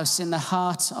bigger house in the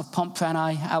heart of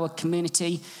Pontprenai, our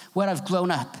community, where I've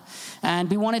grown up. And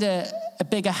we wanted a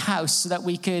bigger house so that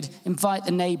we could invite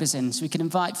the neighbours in, so we could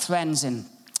invite friends in.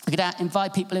 We could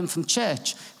invite people in from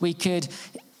church. We could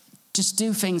just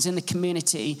do things in the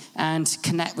community and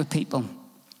connect with people.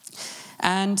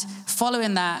 And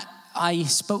following that, I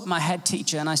spoke with my head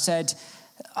teacher, and I said,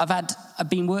 I've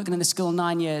been working in the school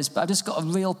 9 years, but I've just got a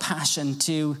real passion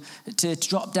to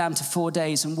drop down to 4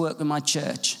 days and work with my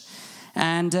church.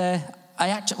 And I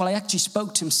actually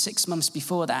spoke to him 6 months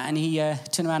before that, and he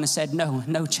turned around and said,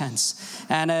 no chance.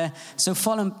 And so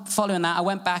following that, I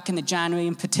went back in the January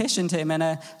and petitioned him, and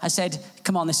I said,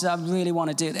 come on, I really want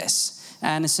to do this.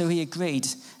 And so he agreed.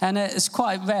 And it's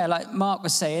quite rare, like Mark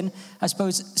was saying. I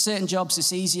suppose certain jobs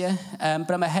it's easier,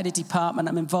 but I'm a head of department,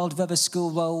 I'm involved with other school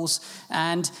roles,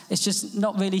 and it's just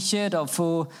not really heard of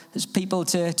for people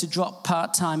to drop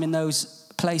part-time in those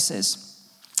places.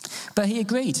 But he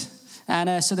agreed,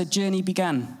 and so the journey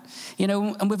began. You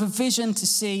know, and with a vision to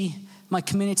see my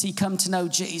community come to know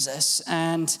Jesus,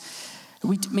 and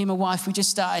me and my wife, we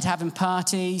just started having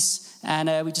parties,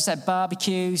 and we just had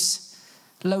barbecues,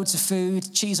 loads of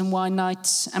food, cheese and wine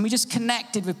nights, and we just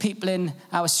connected with people in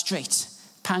our street.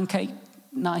 Pancake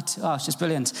night, oh, it's just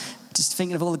brilliant. Just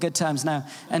thinking of all the good times now,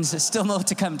 and there's still more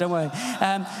to come, don't worry.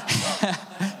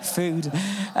 Food.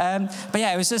 But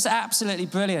yeah, it was just absolutely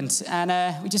brilliant,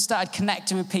 and we just started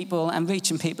connecting with people and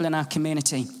reaching people in our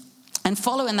community. And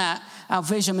following that, our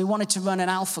vision, we wanted to run an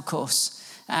Alpha course.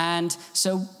 And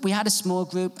so we had a small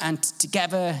group, and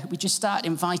together we just started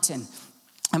inviting.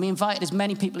 And we invited as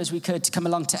many people as we could to come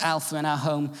along to Alpha in our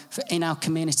home, in our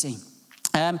community.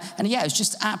 And yeah, it was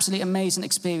just absolutely amazing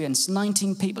experience.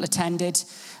 19 people attended.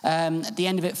 At the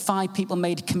end of it, 5 people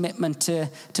made a commitment to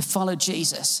follow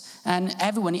Jesus. And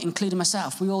everyone, including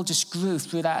myself, we all just grew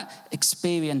through that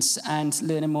experience and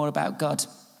learning more about God.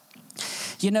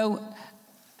 You know,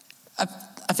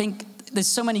 I think there's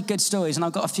so many good stories, and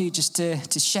I've got a few just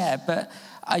to share, but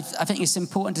I think it's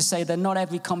important to say that not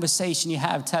every conversation you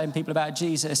have telling people about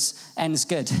Jesus ends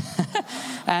good.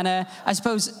 And I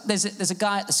suppose there's a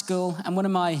guy at the school, and one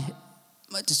of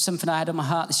just something I had on my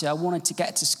heart this year, I wanted to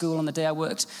get to school on the day I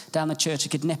worked down the church. I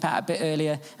could nip out a bit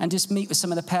earlier and just meet with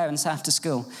some of the parents after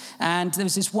school. And there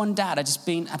was this one dad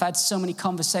I've had so many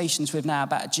conversations with now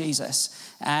about Jesus.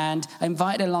 And I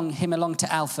invited him along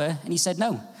to Alpha, and he said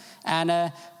no.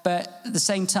 And but at the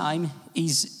same time,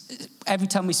 every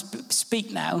time we speak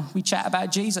now, we chat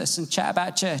about Jesus and chat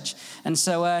about church. And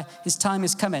so his time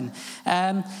is coming.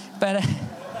 But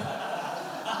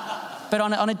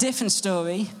on a different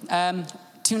story,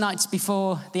 2 nights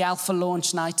before the Alpha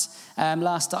launch night,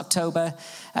 last October,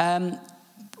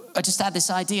 I just had this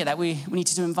idea that we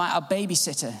needed to invite our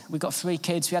babysitter. We got 3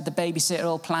 kids. We had the babysitter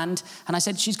all planned. And I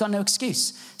said, she's got no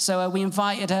excuse. So we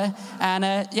invited her.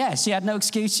 And she had no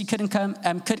excuse. She couldn't come,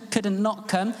 couldn't not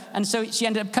come. And so she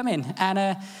ended up coming.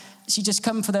 And she just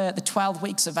come for the 12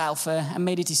 weeks of Alpha and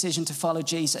made a decision to follow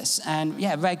Jesus. And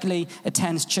yeah, regularly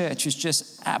attends church. It was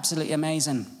just absolutely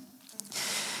amazing.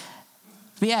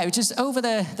 But yeah, just over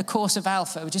the course of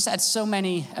Alpha, we just had so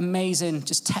many amazing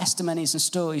just testimonies and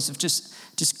stories of just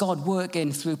God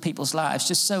working through people's lives,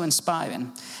 just so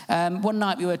inspiring. One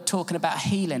night we were talking about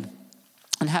healing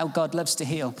and how God loves to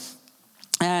heal.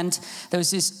 And there was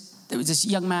this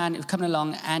young man who was coming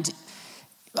along, and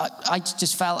I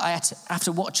just felt I had to,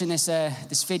 after watching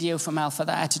this video from Alpha,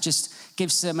 that I had to just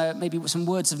give maybe some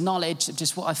words of knowledge of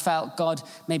just what I felt God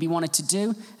maybe wanted to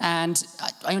do. And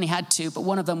I only had 2, but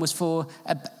one of them was for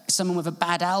someone with a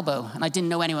bad elbow, and I didn't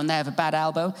know anyone there with a bad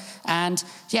elbow. And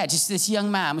yeah, just this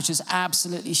young man was just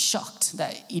absolutely shocked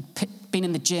that he'd been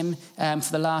in the gym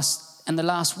for the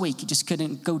last week, he just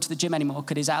couldn't go to the gym anymore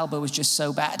because his elbow was just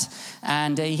so bad.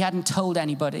 And he hadn't told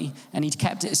anybody, and he'd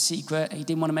kept it a secret. He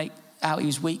didn't want to make out he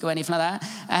was weak or anything like that.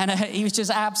 And he was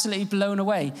just absolutely blown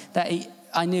away that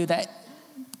I knew that,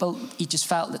 well, he just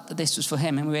felt that this was for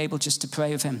him, and we were able just to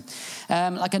pray with him.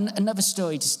 Another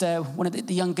story, just one of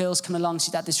the young girls come along,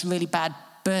 she'd had this really bad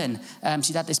burn.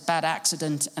 She'd had this bad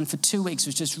accident, and for 2 weeks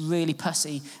was just really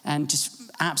pussy and just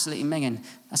absolutely minging.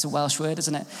 That's a Welsh word,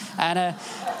 isn't it? And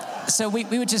so we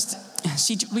were just...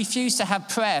 She refused to have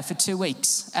prayer for 2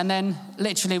 weeks, and then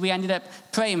literally we ended up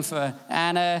praying for her.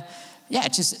 And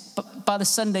just by the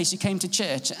Sunday she came to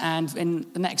church, and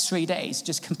in the next 3 days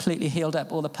just completely healed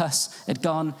up. All the pus had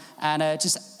gone, and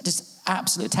just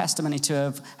absolute testimony to her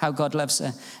of how God loves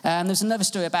her. There's another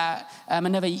story about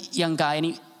another young guy, and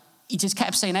he just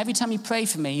kept saying, every time you pray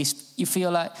for me, you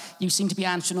feel like you seem to be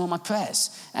answering all my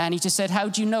prayers. And he just said, how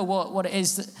do you know what it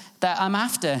is that I'm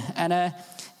after? And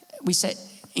we said,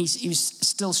 he was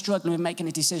still struggling with making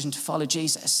a decision to follow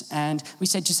Jesus. And we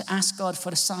said, just ask God for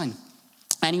a sign.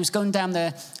 And he was going down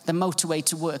the motorway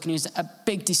to work, and it was a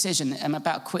big decision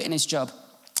about quitting his job.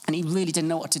 And he really didn't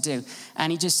know what to do.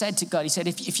 And he just said to God, he said,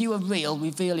 if you are real,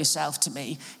 reveal yourself to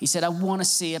me. He said, I want to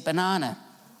see a banana.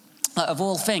 Of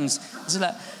all things.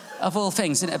 Of all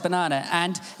things, isn't it, a banana?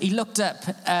 And he looked up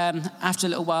after a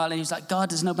little while, and he was like, God,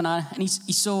 there's no banana. And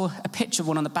he saw a picture of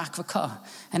one on the back of a car.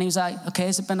 And he was like, okay,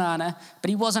 it's a banana. But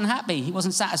he wasn't happy. He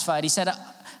wasn't satisfied. He said,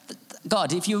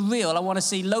 God, if you're real, I want to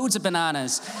see loads of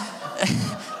bananas.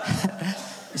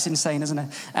 It's insane, isn't it?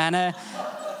 And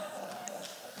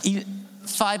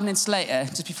 5 minutes later,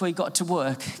 just before he got to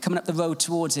work, coming up the road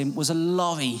towards him was a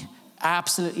lorry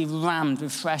absolutely rammed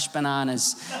with fresh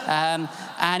bananas.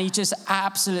 And he just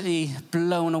absolutely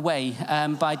blown away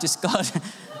by just God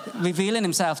revealing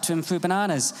himself to him through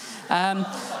bananas.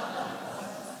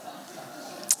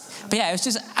 But yeah, it was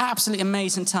just an absolutely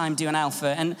amazing time doing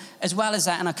Alpha. And as well as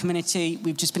that, in our community,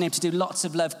 we've just been able to do lots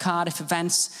of Love Cardiff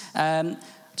events.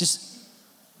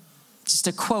 Just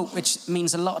a quote which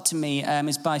means a lot to me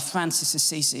is by Francis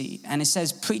Assisi. And it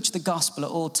says, preach the gospel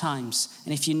at all times.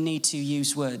 And if you need to,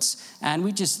 use words. And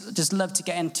we just love to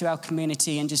get into our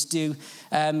community and just do,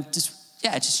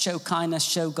 just show kindness,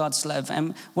 show God's love.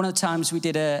 And one of the times we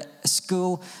did a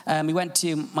school, we went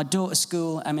to my daughter's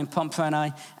school in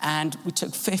Pompeii, and we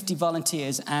took 50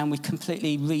 volunteers and we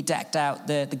completely redecked out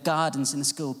the gardens in the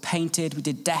school, painted, we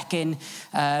did decking,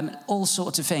 all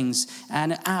sorts of things,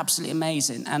 and absolutely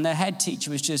amazing. And the head teacher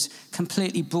was just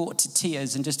completely brought to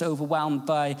tears and just overwhelmed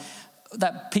by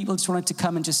that people just wanted to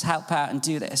come and just help out and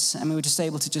do this. And we were just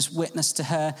able to just witness to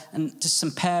her, and just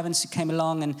some parents who came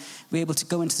along, and we were able to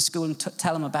go into the school and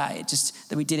tell them about it, just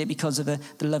that we did it because of the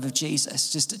love of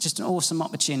Jesus. Just an awesome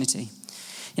opportunity.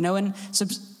 And so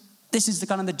this is the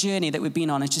kind of the journey that we've been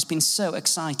on. It's just been so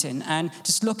exciting. And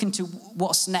just looking to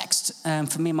what's next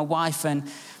for me and my wife. And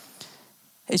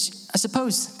I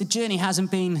suppose the journey hasn't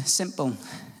been simple.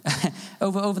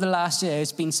 Over the last year,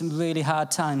 it's been some really hard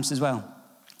times as well.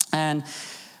 And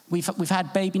we've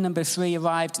had baby number 3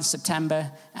 arrived in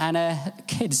September, and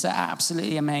kids are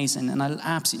absolutely amazing, and I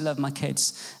absolutely love my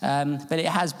kids. But it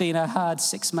has been a hard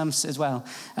 6 months as well.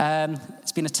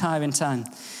 It's been a tiring time,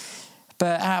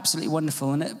 but absolutely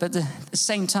wonderful. But at the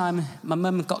same time, my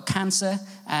mum got cancer,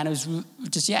 and it was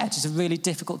just a really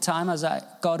difficult time. I was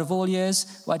like, God, of all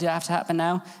years, why did it have to happen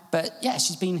now? But yeah,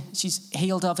 she's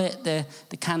healed of it.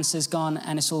 The cancer's gone,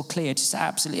 and it's all clear. Just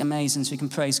absolutely amazing. So we can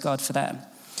praise God for that.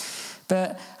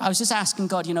 But I was just asking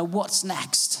God, what's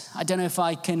next? I don't know if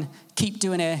I can keep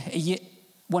doing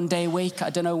one day a week. I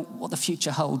don't know what the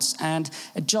future holds. And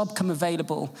a job come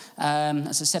available.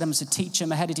 As I said, I'm a teacher,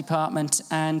 I'm a head of department,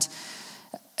 and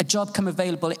a job come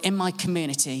available in my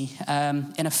community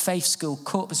in a faith school,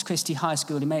 Corpus Christi High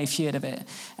School. You may have heard of it.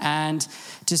 And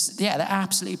they're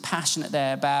absolutely passionate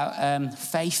there about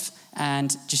faith,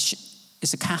 and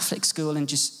it's a Catholic school, and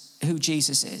just who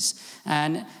Jesus is.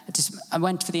 And I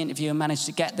went for the interview and managed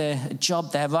to get the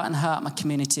job there right in the heart of my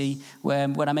community where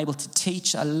I'm able to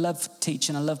teach. I love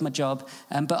teaching, I love my job,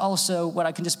 but also where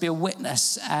I can just be a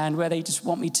witness, and where they just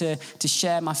want me to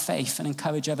share my faith and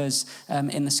encourage others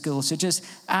in the school. So just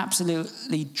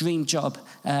absolutely dream job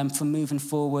for moving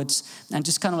forwards, and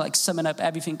just kind of like summing up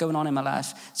everything going on in my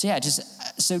life. So yeah,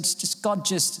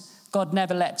 God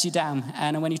never lets you down.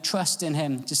 And when you trust in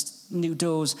him, just new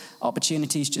doors,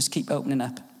 opportunities just keep opening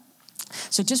up.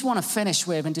 So just want to finish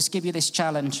with and just give you this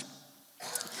challenge.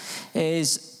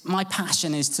 My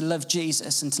passion is to love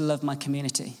Jesus and to love my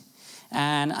community.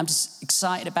 And I'm just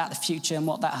excited about the future and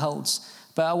what that holds.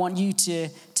 But I want you to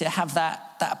have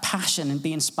that passion and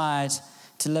be inspired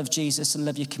to love Jesus and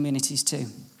love your communities too.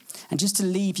 And just to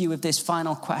leave you with this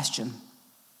final question.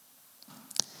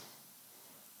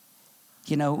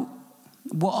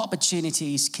 What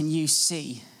opportunities can you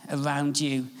see around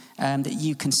you that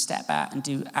you can step out and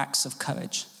do acts of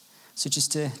courage? So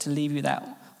just to leave you with that,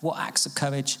 what acts of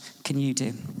courage can you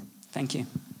do? Thank you.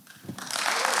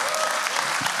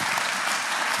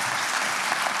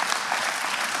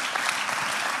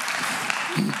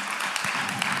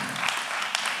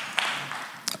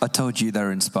 I told you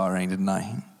they're inspiring, didn't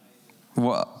I?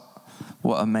 What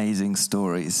amazing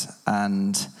stories.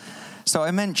 And so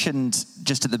I mentioned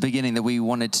just at the beginning that we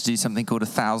wanted to do something called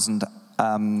 1,000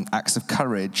 acts of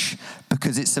courage,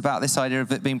 because it's about this idea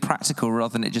of it being practical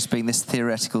rather than it just being this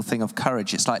theoretical thing of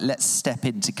courage. It's like, let's step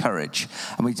into courage.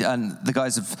 And the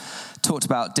guys have talked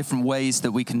about different ways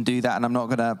that we can do that, and I'm not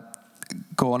going to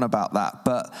go on about that.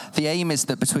 But the aim is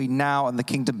that between now and the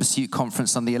Kingdom Pursuit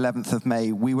Conference on the 11th of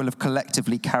May, we will have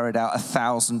collectively carried out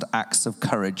 1,000 acts of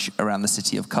courage around the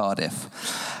city of Cardiff.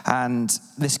 And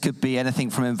this could be anything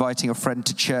from inviting a friend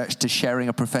to church, to sharing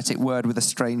a prophetic word with a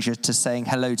stranger, to saying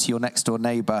hello to your next door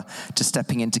neighbor, to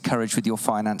stepping into courage with your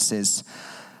finances.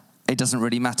 It doesn't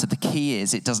really matter. The key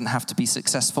is it doesn't have to be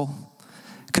successful,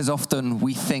 because often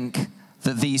we think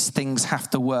that these things have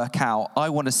to work out. I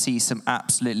want to see some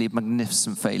absolutely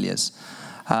magnificent failures.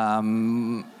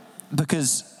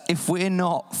 Because if we're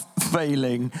not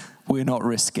failing, we're not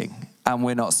risking. and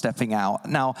we're not stepping out.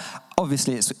 Now,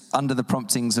 obviously, it's under the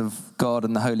promptings of God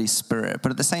and the Holy Spirit.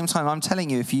 But at the same time, I'm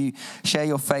telling you, if you share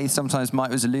your faith, sometimes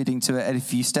Mike was alluding to it, and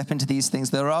if you step into these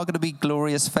things, there are going to be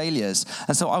glorious failures.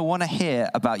 And so I want to hear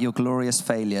about your glorious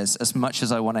failures as much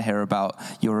as I want to hear about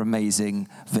your amazing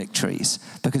victories.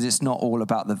 Because it's not all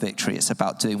about the victory. It's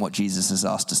about doing what Jesus has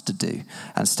asked us to do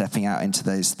and stepping out into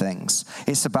those things.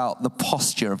 It's about the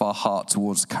posture of our heart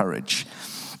towards courage.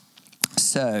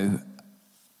 So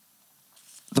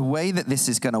the way that this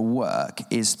is going to work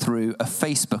is through a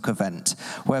Facebook event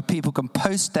where people can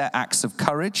post their acts of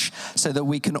courage so that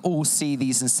we can all see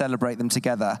these and celebrate them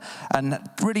together, and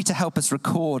really to help us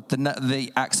record the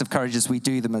acts of courage as we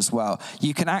do them as well.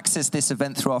 You can access this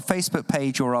event through our Facebook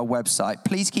page or our website.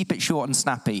 Please keep it short and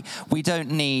snappy. We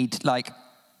don't need like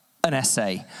an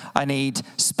essay. I need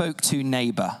spoke to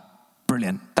neighbor.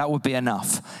 Brilliant. That would be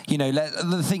enough. You know,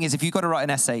 the thing is, if you've got to write an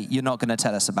essay, you're not going to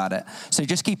tell us about it. So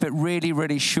just keep it really,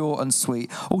 really short and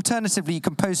sweet. Alternatively, you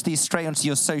can post these straight onto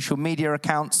your social media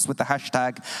accounts with the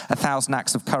hashtag 1,000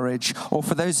 Acts of Courage. Or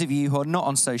for those of you who are not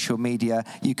on social media,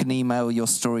 you can email your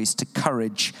stories to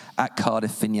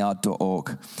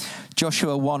courage@cardiffvineyard.org.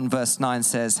 Joshua 1 verse 9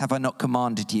 says, "Have I not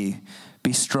commanded you?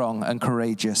 Be strong and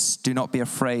courageous. Do not be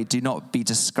afraid. Do not be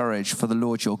discouraged, for the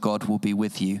Lord your God will be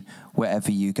with you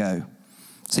wherever you go."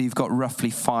 So you've got roughly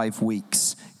 5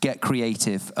 weeks. Get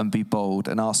creative and be bold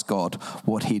and ask God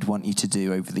what he'd want you to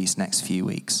do over these next few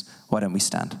weeks. Why don't we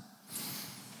stand?